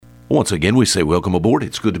Once again, we say welcome aboard.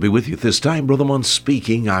 It's good to be with you. This time, Brother Munn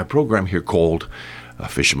speaking. Our program here called A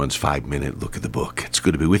Fisherman's 5-Minute Look at the Book. It's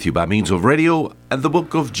good to be with you by means of radio and the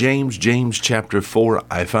book of James, James chapter 4.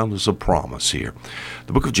 I found us a promise here.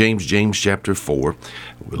 The book of James, James chapter 4.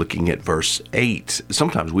 We're looking at verse 8.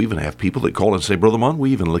 Sometimes we even have people that call and say, Brother Munn,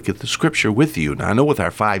 we even look at the scripture with you. Now, I know with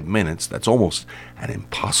our 5 minutes, that's almost an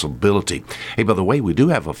impossibility. Hey, by the way, we do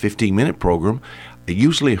have a 15-minute program,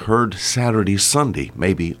 usually heard Saturday, Sunday,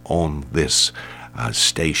 maybe on this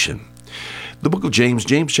station. The book of James,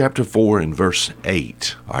 James chapter 4 and verse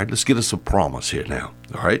 8. All right, let's get us a promise here now.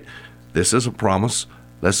 All right, this is a promise.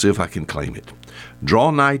 Let's see if I can claim it.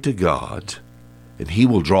 Draw nigh to God, and he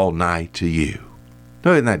will draw nigh to you.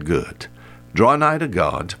 Now, isn't that good? Draw nigh to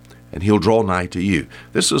God, and he'll draw nigh to you.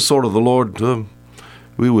 This is sort of the Lord,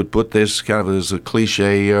 we would put this kind of as a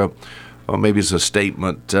cliche, or maybe it's a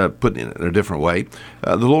statement put in a different way.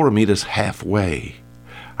 The Lord will meet us halfway.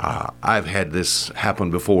 I've had this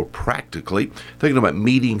happen before practically, thinking about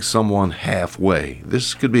meeting someone halfway.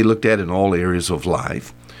 This could be looked at in all areas of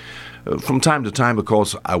life. From time to time,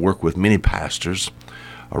 because I work with many pastors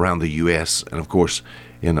around the U.S. and, of course,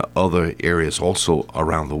 in other areas also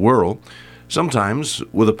around the world, sometimes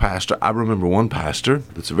with a pastor, I remember one pastor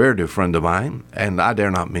that's a very dear friend of mine, and I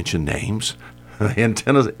dare not mention names, in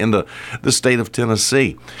the state of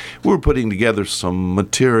Tennessee. We were putting together some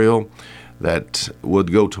material that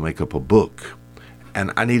would go to make up a book,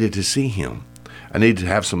 and I needed to see him. I needed to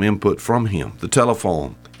have some input from him. The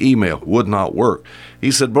telephone, email would not work. He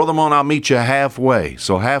said, Brother Mon, I'll meet you halfway.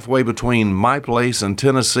 So halfway between my place and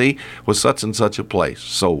Tennessee was such and such a place.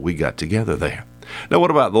 So we got together there. Now, what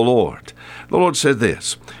about the Lord? The Lord said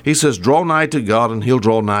this. He says, draw nigh to God, and he'll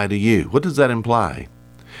draw nigh to you. What does that imply?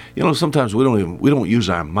 You know, sometimes we don't use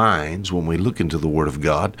our minds when we look into the Word of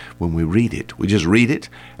God, when we read it. We just read it,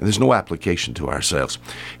 and there's no application to ourselves.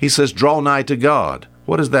 He says, draw nigh to God.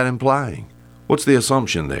 What is that implying? What's the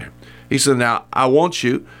assumption there? He said, now, I want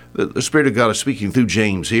you, the Spirit of God is speaking through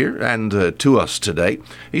James here and to us today.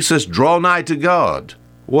 He says, draw nigh to God.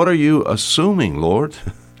 What are you assuming, Lord?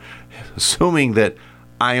 Assuming that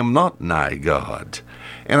I am not nigh God,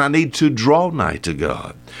 and I need to draw nigh to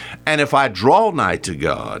God. And if I draw nigh to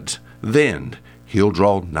God, then he'll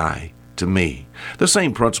draw nigh to me. The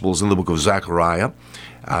same principles in the book of Zechariah,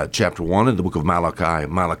 chapter 1, and the book of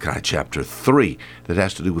Malachi chapter 3, that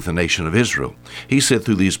has to do with the nation of Israel. He said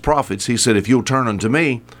through these prophets, he said, if you'll turn unto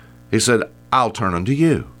me, he said, I'll turn unto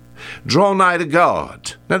you. Draw nigh to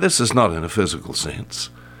God. Now, this is not in a physical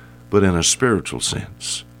sense, but in a spiritual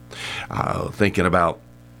sense. Thinking about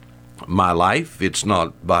my life, it's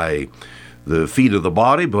not by the feet of the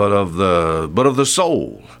body, but of the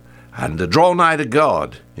soul. And to draw nigh to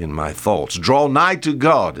God in my thoughts, draw nigh to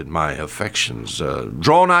God in my affections,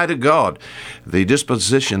 draw nigh to God, the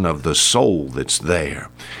disposition of the soul that's there.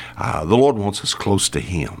 The Lord wants us close to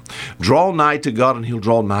him. Draw nigh to God, and he'll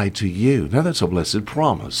draw nigh to you. Now, that's a blessed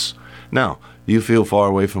promise. Now, do you feel far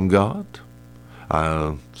away from God?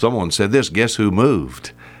 Someone said this, guess who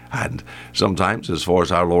moved? And sometimes, as far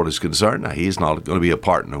as our Lord is concerned, now, he's not going to be a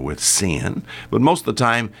partner with sin, but most of the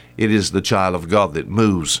time, it is the child of God that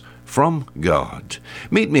moves from God.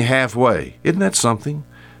 Meet me halfway. Isn't that something?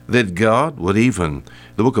 That God would even,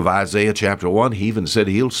 the book of Isaiah chapter 1, he even said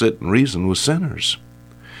he'll sit and reason with sinners.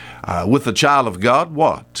 With the child of God,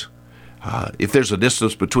 what? If there's a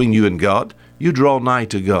distance between you and God, you draw nigh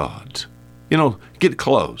to God. You know, get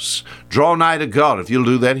close. Draw nigh to God. If you'll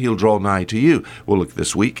do that, he'll draw nigh to you. We'll look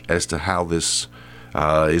this week as to how this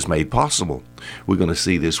is made possible. We're going to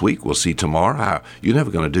see this week. We'll see tomorrow how you're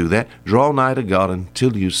never going to do that. Draw nigh to God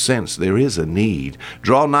until you sense there is a need.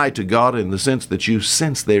 Draw nigh to God in the sense that you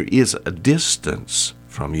sense there is a distance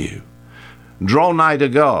from you. Draw nigh to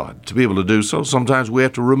God. To be able to do so, sometimes we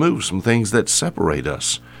have to remove some things that separate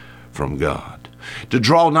us from God. To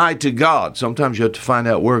draw nigh to God, sometimes you have to find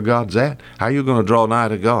out where God's at. How are you going to draw nigh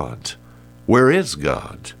to God? Where is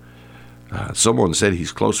God? Someone said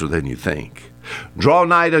he's closer than you think. Draw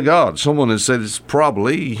nigh to God. Someone has said he's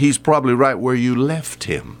probably right where you left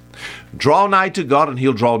him. Draw nigh to God, and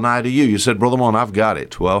he'll draw nigh to you. You said, Brother Mon, I've got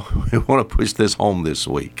it. Well, we want to push this home this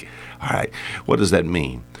week. All right, what does that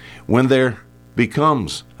mean? When there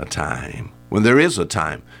becomes a time, when there is a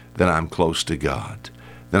time that I'm close to God,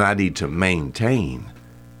 then I need to maintain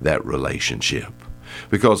that relationship.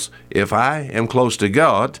 Because if I am close to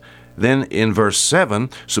God, then in verse 7,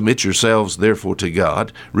 submit yourselves therefore to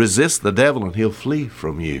God, resist the devil and he'll flee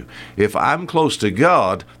from you. If I'm close to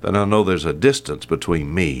God, then I know there's a distance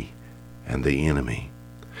between me and the enemy.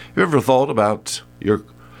 Have you ever thought about your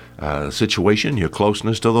situation, your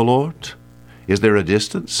closeness to the Lord? Is there a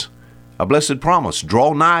distance? a blessed promise.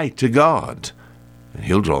 Draw nigh to God, and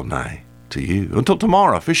He'll draw nigh to you. Until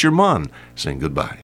tomorrow, Fisherman saying goodbye.